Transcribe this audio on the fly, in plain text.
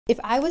If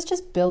I was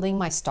just building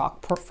my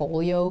stock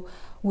portfolio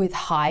with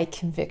high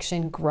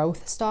conviction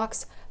growth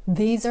stocks,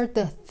 these are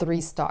the 3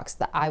 stocks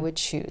that I would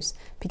choose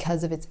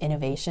because of its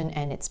innovation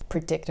and its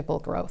predictable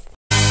growth.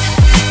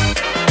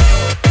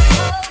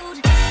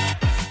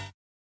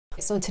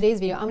 So in today's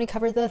video, I'm going to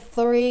cover the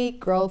 3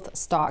 growth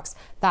stocks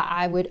that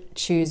I would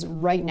choose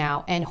right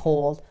now and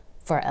hold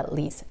for at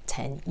least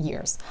 10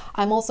 years.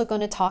 I'm also going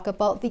to talk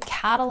about the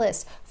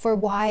catalyst for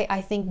why I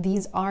think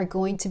these are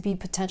going to be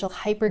potential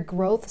hyper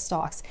growth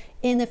stocks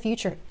in the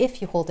future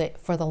if you hold it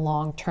for the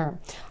long term.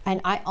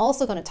 And I'm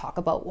also going to talk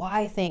about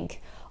why I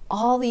think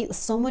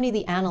so many of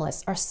the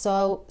analysts are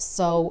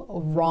so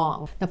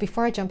wrong. Now,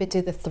 before I jump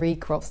into the 3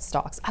 growth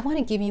stocks, I want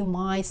to give you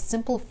my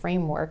simple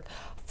framework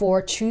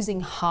for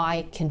choosing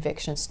high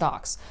conviction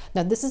stocks.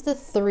 Now, this is the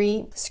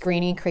 3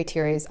 screening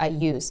criteria I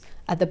use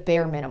at the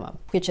bare minimum,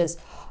 which is,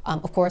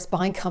 of course,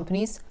 buy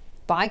companies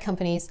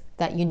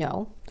that you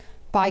know,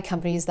 buy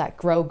companies that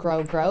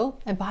grow,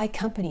 and buy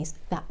companies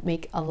that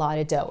make a lot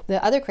of dough.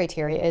 The other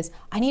criteria is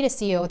I need a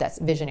CEO that's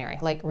visionary,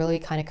 like really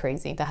kind of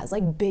crazy, that has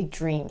like big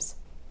dreams.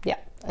 Yeah,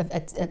 a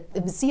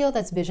CEO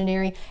that's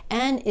visionary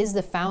and is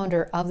the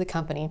founder of the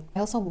company. I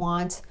also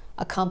want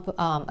a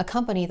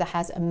company that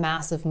has a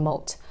massive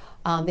moat.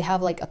 They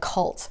have like a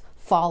cult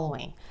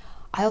following.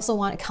 I also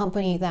want a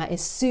company that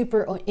is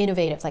super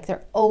innovative, like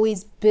they're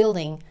always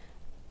building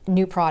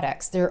new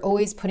products. They're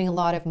always putting a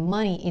lot of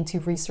money into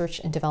research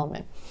and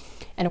development.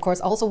 And of course,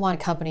 I also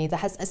want a company that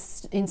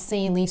has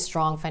insanely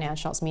strong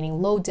financials,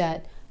 meaning low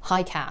debt,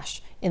 high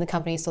cash in the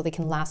company so they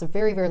can last a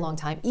very long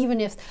time, even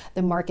if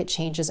the market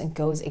changes and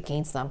goes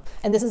against them.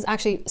 And this is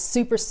actually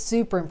super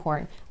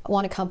important. I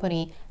want a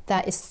company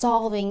that is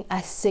solving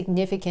a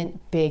significant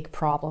big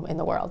problem in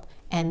the world.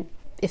 And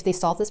if they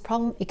solve this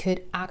problem, it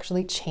could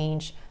actually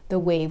change the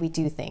way we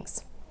do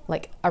things,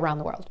 like around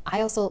the world.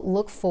 I also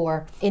look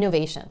for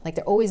innovation. Like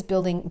they're always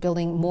building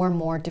more and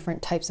more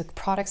different types of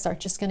products that are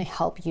just going to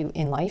help you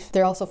in life.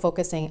 They're also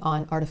focusing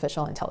on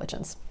artificial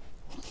intelligence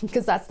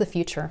because that's the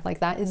future.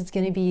 Like that is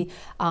going to be,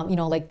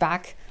 like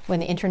back when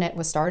the internet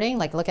was starting,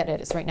 like look at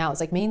it, it's right now,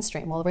 it's like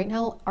mainstream. Well, right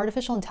now,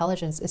 artificial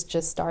intelligence is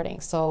just starting.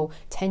 So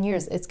 10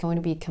 years, it's going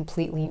to be a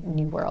completely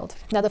new world.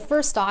 Now, the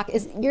first stock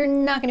is, you're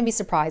not going to be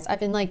surprised. I've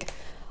been like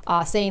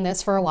saying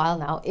this for a while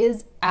now,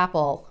 is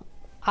Apple.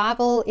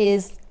 Apple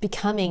is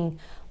becoming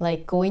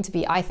going to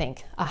be, I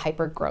think, a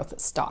hyper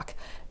growth stock.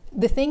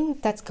 The thing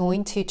that's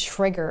going to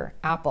trigger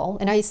Apple,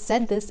 and I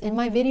said this in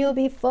my video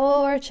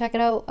before, check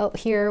it out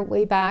here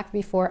way back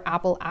before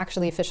Apple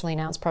actually officially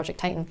announced Project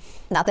Titan.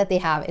 Not that they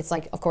have, it's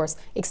like, of course,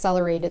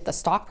 accelerated the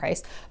stock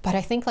price, but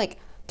I think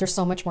there's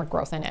so much more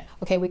growth in it.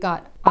 Okay, we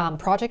got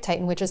Project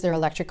Titan, which is their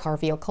electric car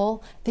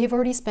vehicle. They've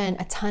already spent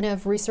a ton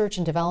of research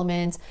and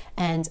development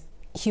and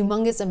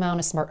humongous amount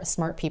of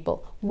smart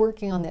people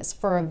working on this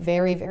for a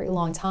very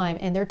long time,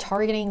 and they're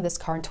targeting this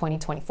car in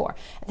 2024.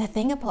 And the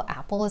thing about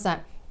Apple is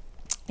that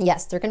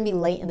yes, they're going to be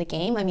late in the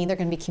game. I mean, they're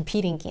going to be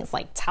competing against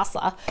like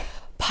Tesla,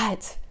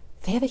 but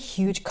they have a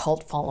huge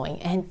cult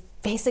following, and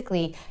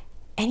basically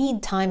any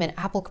time an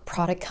Apple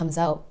product comes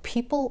out,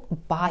 people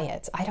buy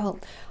it. I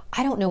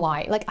don't know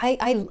why. Like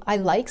I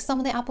like some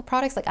of the Apple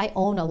products. Like I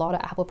own a lot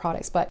of Apple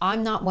products, but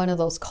I'm not one of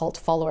those cult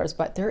followers.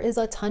 But there is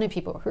a ton of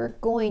people who are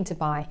going to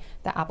buy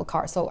the Apple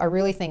car. So I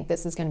really think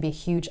this is going to be a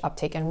huge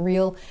uptake and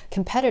real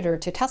competitor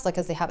to Tesla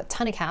because they have a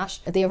ton of cash.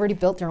 They already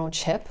built their own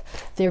chip.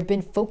 They've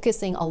been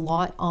focusing a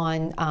lot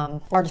on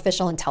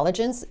artificial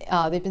intelligence.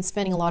 They've been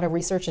spending a lot of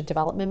research and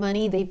development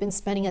money. They've been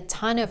spending a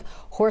ton of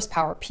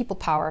horsepower, people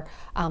power,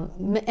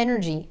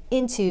 energy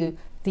into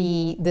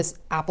this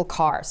Apple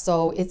car.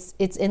 So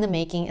it's in the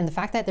making, and the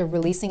fact that they're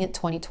releasing it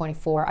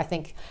 2024,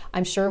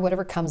 I'm sure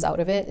whatever comes out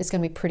of it is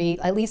going to be pretty,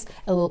 at least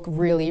it'll look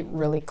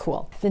really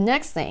cool. The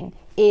next thing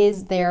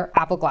is their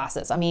Apple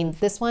glasses. I mean,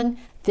 this one,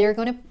 they're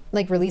going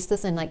to release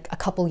this in a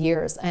couple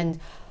years,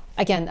 and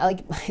again,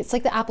 it's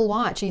like the Apple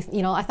Watch.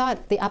 I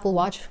thought the Apple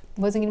Watch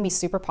wasn't going to be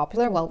super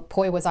popular. Well,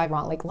 boy, was I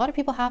wrong. A lot of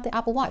people have the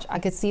Apple Watch. I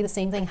could see the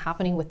same thing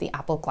happening with the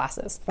Apple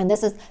glasses. And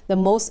this is the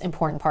most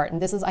important part.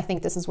 And I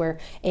think this is where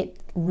it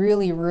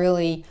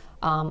really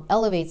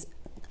elevates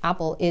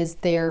Apple, is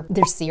their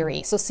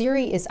Siri. So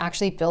Siri is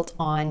actually built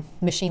on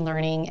machine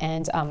learning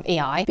and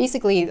AI.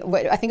 Basically,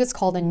 I think it's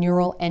called a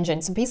neural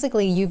engine. So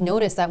basically, you've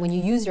noticed that when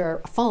you use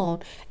your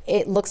phone,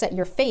 it looks at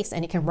your face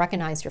and it can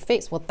recognize your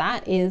face. Well,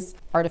 that is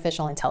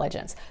artificial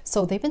intelligence.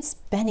 So they've been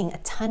spending a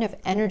ton of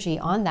energy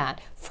on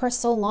that for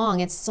so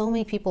long, and so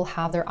many people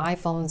have their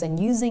iPhones and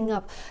using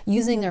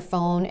their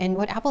phone. And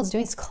what Apple is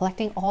doing is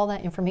collecting all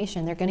that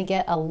information. They're going to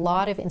get a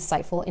lot of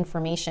insightful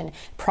information,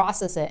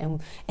 process it,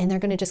 and they're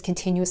going to just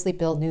continuously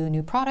build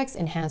new products,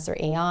 enhance their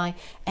AI,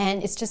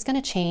 and it's just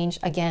going to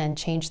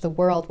change the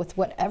world with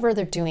whatever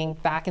they're doing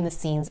back in the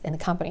scenes in the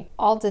company.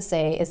 All to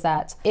say is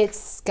that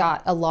it's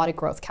got a lot of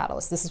growth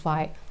catalysts. This is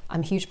why I'm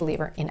a huge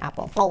believer in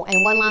Apple. Oh,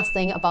 and one last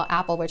thing about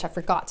Apple, which I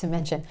forgot to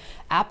mention.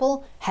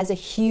 Apple has a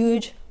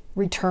huge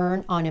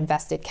return on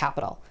invested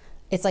capital.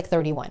 It's like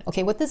 31.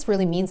 Okay, what this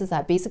really means is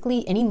that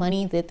basically any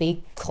money that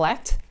they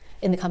collect,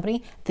 in the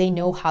company, they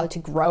know how to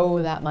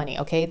grow that money,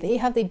 okay? They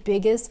have the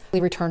biggest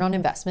return on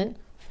investment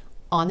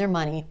on their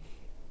money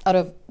out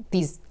of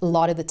a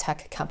lot of the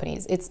tech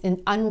companies. It's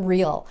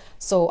unreal.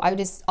 So all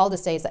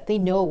just say is that they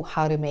know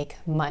how to make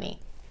money.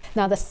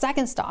 Now, the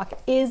second stock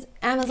is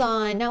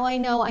Amazon. Now,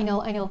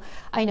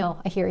 I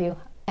hear you.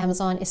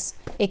 Amazon is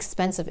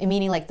expensive,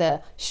 meaning like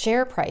the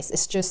share price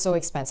is just so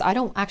expensive. I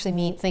don't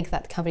actually think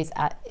that the company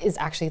is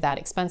actually that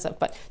expensive,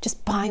 but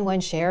just buying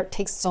one share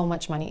takes so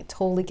much money.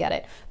 Totally get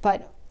it.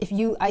 But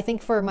I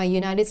think for my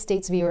United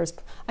States viewers,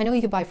 I know you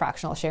could buy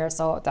fractional shares,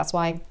 so that's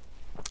why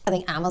I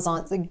think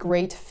Amazon is a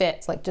great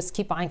fit. Like, just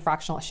keep buying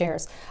fractional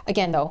shares.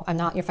 Again, though, I'm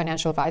not your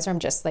financial advisor. I'm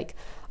just like,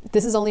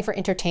 this is only for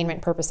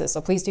entertainment purposes.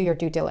 So please do your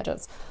due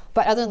diligence.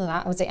 But other than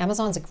that, I would say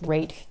Amazon's a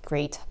great,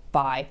 great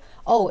buy.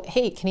 Oh,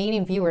 hey,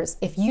 Canadian viewers,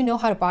 if you know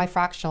how to buy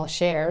fractional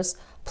shares,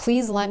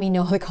 please let me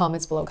know in the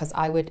comments below, because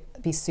I would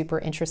be super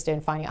interested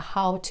in finding out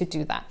how to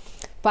do that.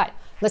 But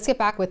let's get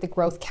back with the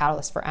growth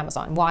catalyst for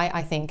Amazon. Why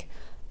I think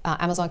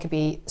Amazon could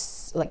be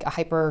like a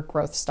hyper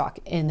growth stock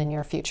in the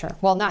near future.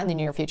 Well, not in the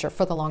near future,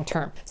 for the long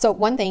term. So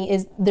one thing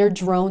is their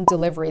drone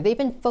delivery. They've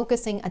been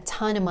focusing a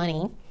ton of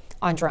money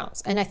on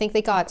drones. And I think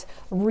they got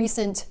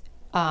recent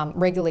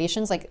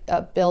regulations, like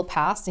a bill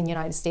passed in the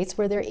United States,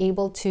 where they're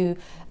able to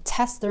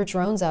test their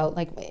drones out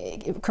like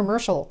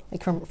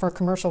for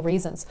commercial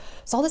reasons.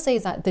 So all to say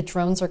is that the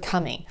drones are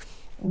coming.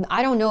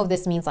 I don't know if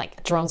this means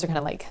like drones are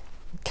gonna like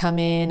come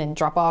in and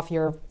drop off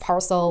your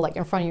parcel like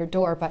in front of your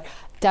door, but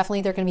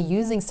definitely they're going to be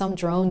using some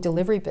drone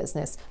delivery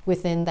business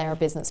within their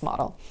business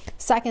model.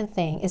 Second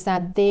thing is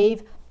that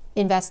they've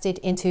invested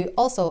into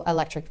also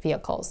electric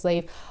vehicles.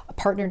 They've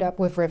partnered up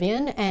with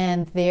Rivian,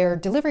 and their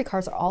delivery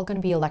cars are all going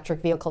to be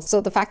electric vehicles. So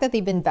the fact that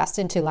they've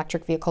invested into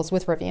electric vehicles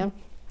with Rivian,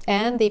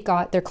 and they've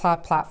got their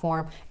cloud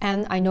platform,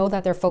 and I know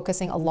that they're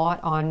focusing a lot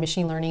on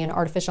machine learning and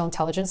artificial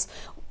intelligence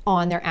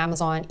on their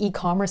Amazon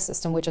e-commerce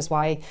system, which is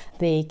why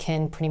they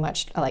can pretty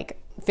much like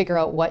figure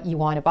out what you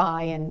want to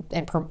buy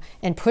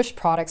and push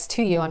products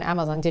to you on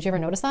Amazon. Did you ever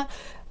notice that?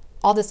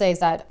 All to say is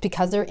that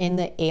because they're in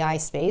the AI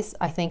space,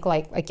 I think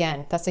like,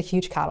 again, that's a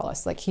huge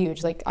catalyst, like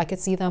huge. Like I could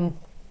see them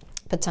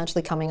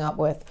potentially coming up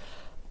with,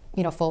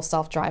 full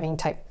self-driving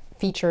type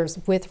features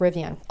with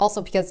Rivian.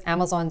 Also because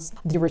Amazon's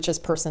the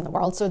richest person in the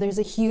world, so there's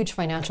a huge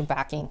financial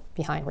backing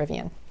behind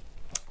Rivian.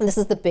 And this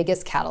is the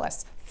biggest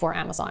catalyst for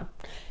Amazon.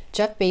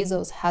 Jeff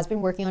Bezos has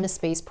been working on a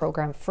space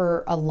program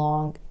for a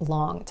long,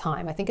 long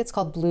time. I think it's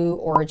called Blue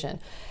Origin.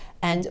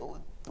 And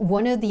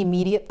one of the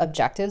immediate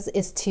objectives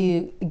is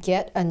to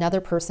get another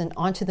person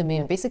onto the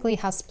moon, basically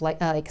have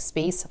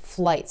space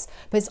flights.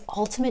 But his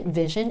ultimate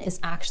vision is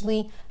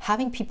actually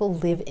having people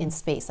live in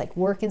space, like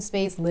work in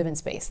space, live in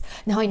space.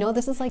 Now, I know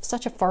this is like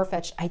such a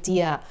far-fetched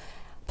idea,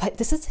 but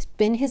this has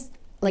been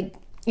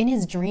in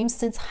his dreams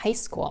since high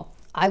school.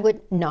 I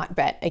would not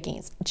bet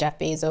against Jeff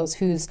Bezos,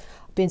 who's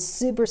been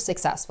super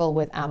successful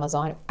with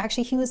Amazon.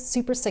 Actually, he was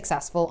super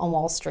successful on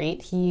Wall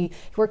Street. He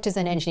worked as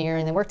an engineer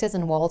and then worked as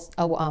on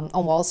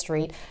Wall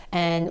Street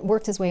and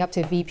worked his way up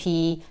to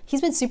VP.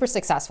 He's been super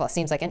successful, it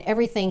seems like, in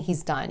everything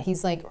he's done.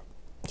 He's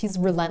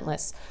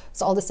relentless.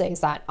 So all to say is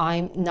that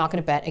I'm not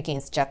going to bet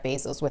against Jeff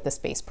Bezos with the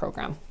space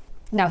program.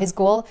 Now, his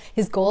goal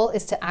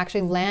is to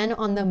actually land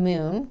on the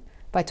moon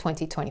by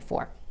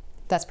 2024.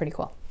 That's pretty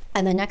cool.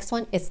 And the next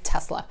one is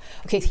Tesla.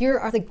 Okay, here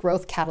are the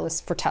growth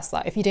catalysts for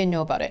Tesla. If you didn't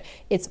know about it,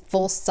 it's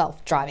full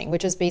self-driving,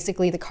 which is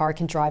basically the car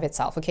can drive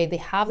itself. Okay, they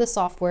have the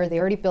software, they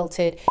already built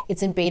it,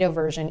 it's in beta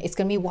version. It's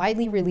going to be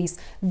widely released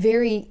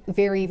very,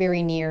 very,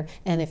 very near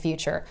in the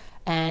future.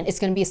 And it's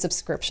going to be a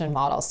subscription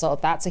model. So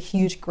that's a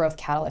huge growth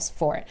catalyst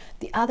for it.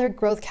 The other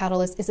growth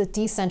catalyst is a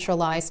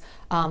decentralized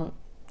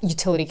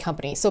utility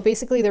company. So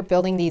basically they're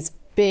building these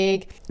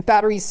big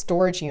battery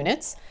storage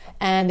units,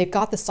 and they've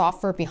got the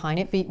software behind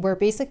it where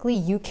basically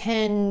you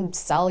can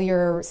sell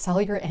your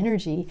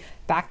energy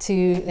back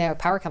to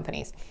power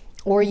companies,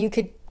 or you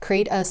could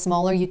create a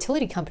smaller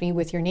utility company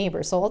with your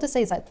neighbors. So all to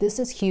say is that this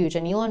is huge,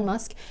 and Elon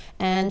Musk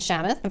and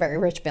Shamith, a very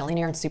rich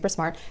billionaire and super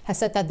smart, has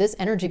said that this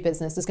energy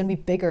business is going to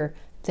be bigger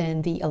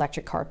than the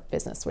electric car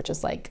business, which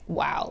is like,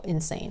 wow,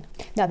 insane.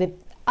 Now, the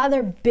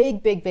other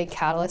big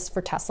catalyst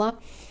for Tesla,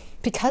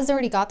 because they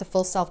already got the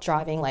full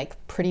self-driving like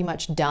pretty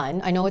much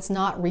done. I know it's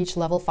not reached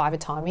level 5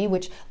 autonomy,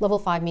 which level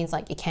 5 means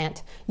like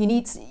you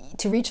need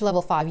to reach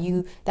level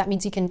 5, that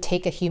means you can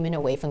take a human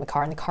away from the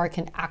car and the car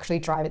can actually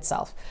drive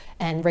itself,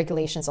 and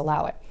regulations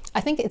allow it.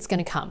 I think it's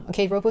gonna come.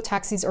 Okay,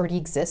 robo-taxis already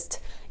exist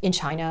in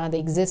China. They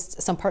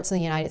exist some parts of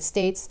the United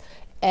States.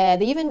 I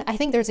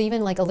think there's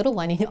even like a little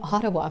one in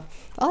Ottawa.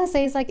 All I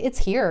say is like, it's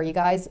here, you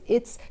guys,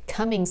 it's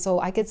coming.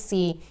 So I could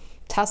see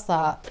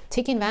Tesla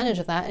taking advantage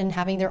of that and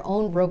having their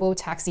own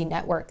robo-taxi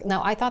network.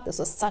 Now, I thought this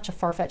was such a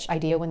far-fetched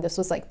idea when this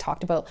was like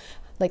talked about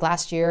like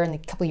last year and a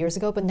couple years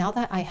ago, but now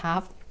that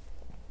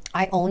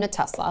I own a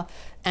Tesla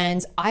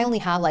and I only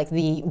have like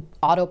the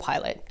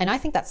autopilot, and I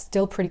think that's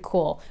still pretty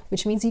cool,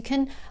 which means you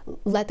can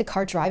let the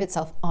car drive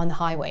itself on the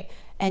highway.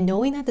 And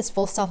knowing that this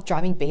full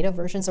self-driving beta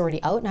version is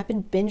already out, and I've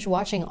been binge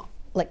watching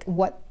like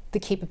what the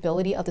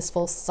capability of this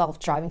full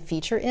self-driving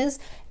feature is,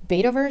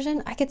 beta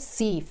version, I could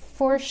see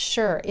for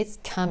sure it's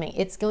coming.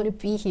 It's going to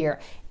be here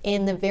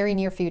in the very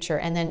near future.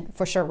 And then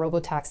for sure,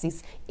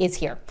 robotaxis is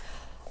here.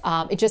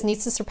 It just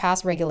needs to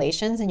surpass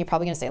regulations. And you're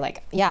probably going to say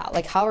like, yeah,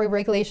 like how are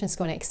regulations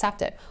going to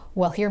accept it?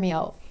 Well, hear me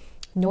out.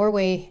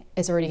 Norway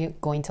is already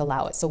going to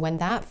allow it. So when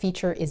that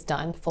feature is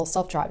done, full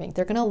self-driving,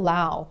 they're going to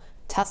allow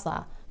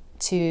Tesla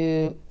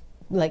to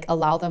like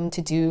allow them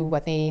to do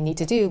what they need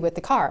to do with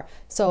the car.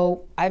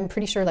 So I'm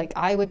pretty sure, like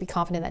I would be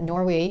confident that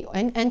Norway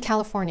and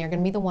California are going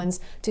to be the ones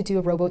to do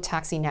a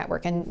robo-taxi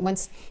network. And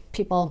once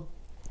people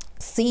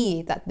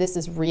see that this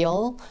is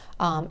real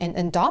and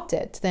adopt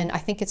it, then I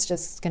think it's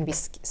just going to be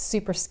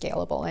super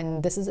scalable.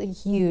 And this is a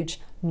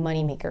huge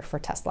moneymaker for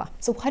Tesla.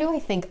 So why do I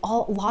think a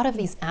lot of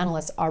these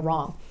analysts are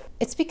wrong?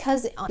 It's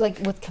because like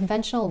with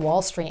conventional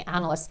Wall Street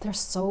analysts, they're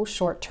so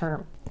short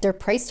term. Their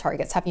price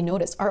targets, have you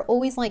noticed, are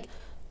always like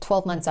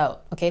 12 months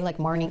out. Okay, like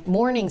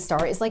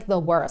Morningstar is like the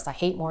worst. I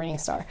hate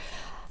Morningstar.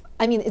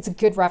 I mean, it's a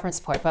good reference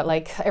point, but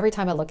like every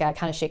time I look at it, I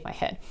kind of shake my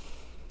head.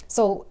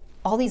 So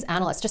all these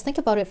analysts, just think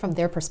about it from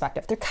their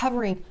perspective. They're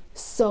covering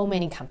so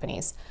many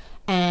companies,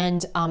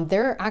 and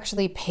they're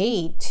actually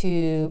paid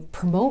to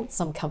promote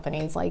some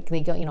companies. Like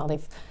they go, you know,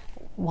 they've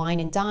wine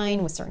and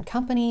dine with certain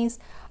companies.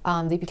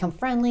 They become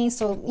friendly.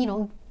 So, you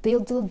know,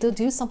 they'll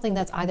do something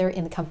that's either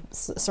in the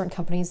certain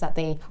companies that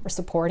they are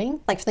supporting.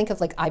 Like think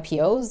of like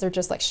IPOs. They're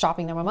just like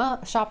shopping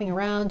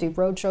around, do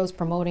roadshows,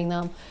 promoting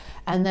them.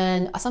 And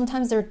then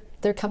sometimes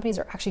their companies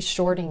are actually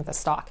shorting the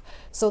stock.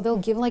 So they'll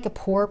give like a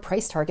poor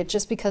price target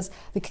just because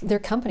their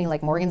company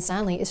like Morgan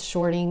Stanley is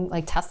shorting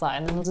like Tesla,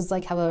 and then they'll just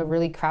like have a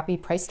really crappy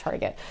price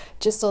target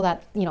just so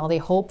that, you know, they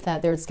hope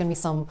that there's going to be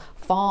some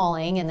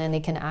falling and then they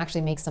can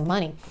actually make some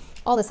money.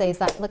 All to say is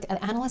that, look,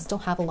 analysts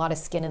don't have a lot of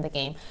skin in the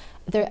game.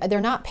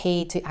 They're not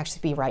paid to actually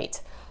be right.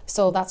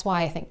 So that's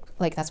why I think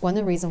like that's one of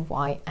the reasons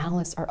why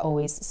analysts are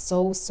always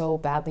so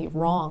badly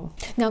wrong.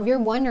 Now, if you're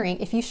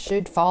wondering if you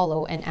should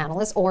follow an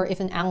analyst or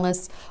if an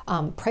analyst's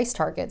price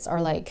targets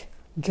are like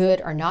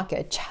good or not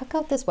good, check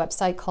out this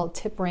website called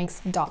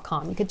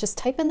tipranks.com. You could just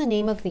type in the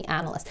name of the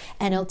analyst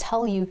and it'll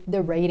tell you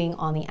the rating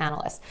on the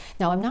analyst.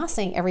 Now, I'm not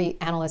saying every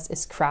analyst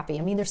is crappy.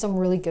 I mean, there's some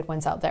really good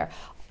ones out there.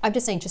 I'm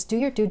just saying, just do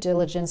your due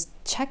diligence,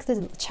 check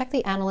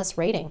the analyst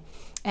rating.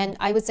 And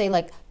I would say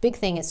like big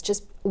thing is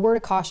just word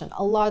of caution.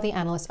 A lot of the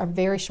analysts are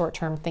very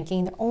short-term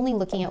thinking. They're only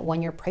looking at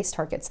one-year price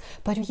targets.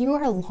 But if you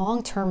are a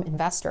long-term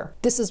investor,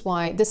 this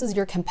is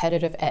your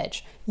competitive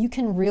edge. You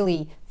can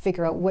really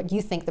figure out what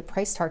you think the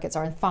price targets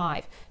are in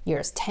 5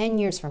 years, 10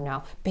 years from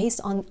now,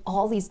 based on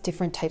all these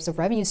different types of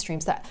revenue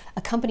streams that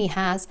a company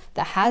has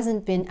that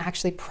hasn't been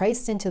actually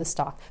priced into the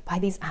stock by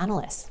these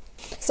analysts.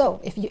 So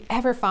if you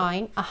ever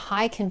find a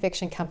high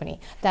conviction company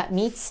that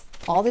meets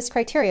all this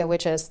criteria,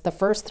 which is the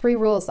first 3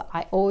 rules that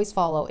I always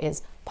follow,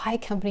 is buy a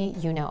company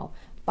you know,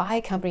 buy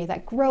a company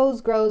that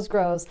grows,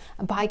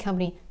 and buy a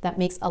company that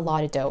makes a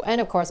lot of dough.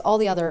 And of course, all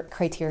the other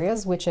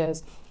criterias, which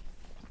is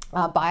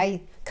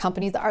buy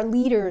companies that are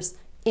leaders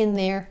in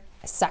their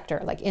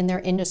sector, like in their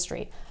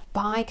industry.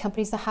 Buy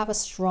companies that have a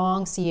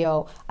strong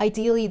CEO,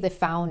 ideally the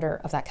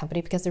founder of that company,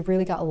 because they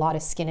really got a lot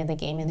of skin in the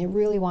game and they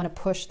really want to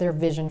push their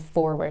vision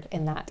forward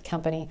in that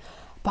company.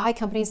 Buy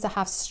companies that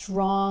have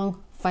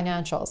strong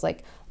financials,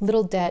 like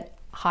little debt,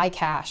 high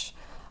cash.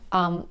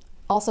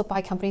 Also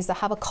buy companies that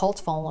have a cult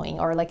following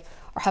or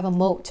have a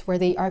moat where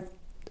they are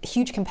a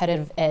huge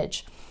competitive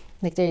edge.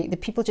 Like the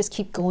people just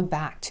keep going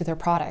back to their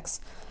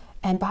products.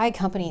 And buy a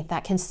company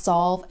that can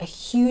solve a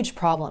huge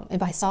problem. And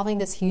by solving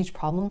this huge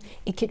problem,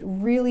 it could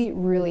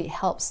really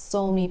help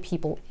so many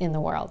people in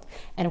the world.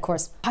 And of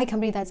course, buy a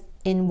company that's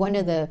in one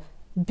of the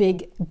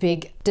big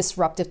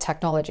disruptive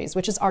technologies,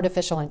 which is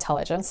artificial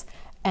intelligence.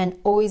 And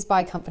always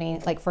buy a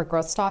company like for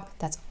growth stock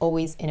that's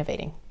always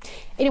innovating.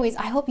 Anyways,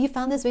 I hope you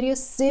found this video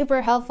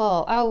super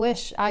helpful. I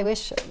wish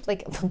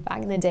like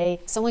back in the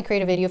day, someone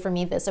create a video for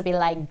me, this would be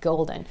like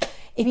golden.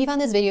 If you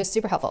found this video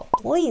super helpful,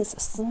 please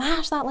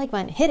smash that like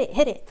button, hit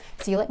it.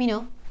 So you let me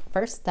know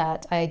first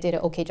that I did an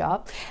okay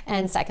job.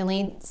 And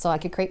secondly, so I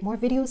could create more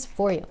videos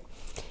for you.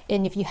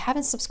 And if you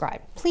haven't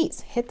subscribed,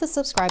 please hit the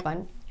subscribe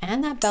button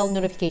and that bell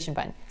notification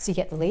button so you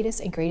get the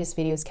latest and greatest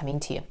videos coming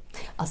to you.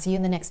 I'll see you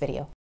in the next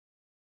video.